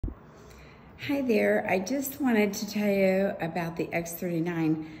Hi there, I just wanted to tell you about the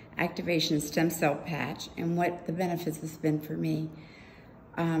X39 activation stem cell patch and what the benefits has been for me.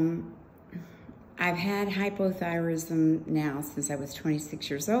 I've had hypothyroidism now since I was 26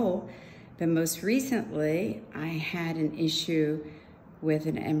 years old, but most recently I had an issue with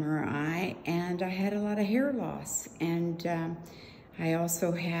an MRI and I had a lot of hair loss, and I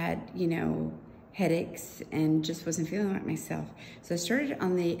also had, headaches and just wasn't feeling like myself. So I started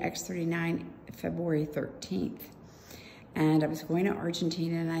on the X39 February 13th. And I was going to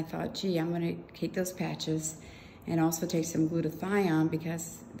Argentina and I thought, gee, I'm gonna take those patches and also take some glutathione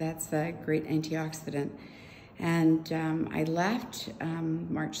because that's a great antioxidant. And I left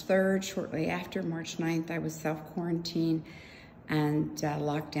March 3rd, shortly after March 9th, I was self-quarantined and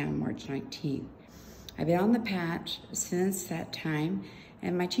locked down March 19th. I've been on the patch since that time,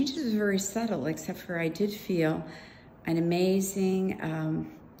 and my changes were very subtle, except for I did feel an amazing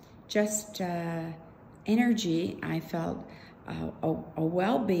energy. I felt a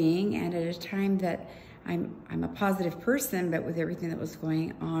well-being, and at a time that I'm a positive person, but with everything that was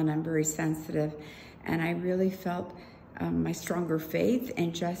going on, I'm very sensitive, and I really felt my stronger faith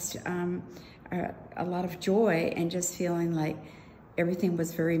and just a lot of joy and just feeling like everything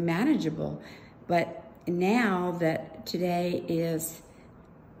was very manageable. But now that today is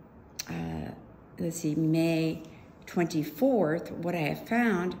May 24th, what I have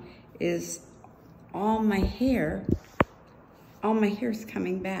found is all my hair is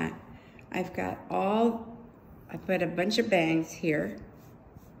coming back. I've got a bunch of bangs here.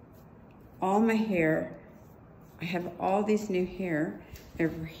 All my hair, I have all these new hair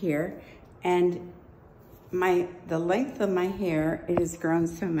over here, and the length of my hair, it has grown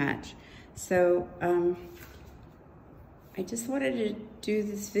so much. So I just wanted to do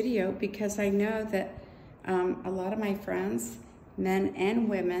this video because I know that a lot of my friends, men and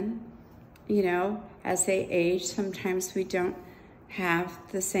women, as they age, sometimes we don't have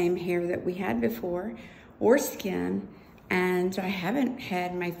the same hair that we had before or skin. And I haven't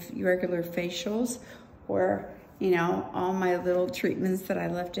had my regular facials or, all my little treatments that I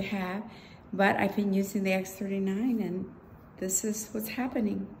love to have, but I've been using the X39 and this is what's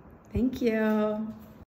happening. Thank you.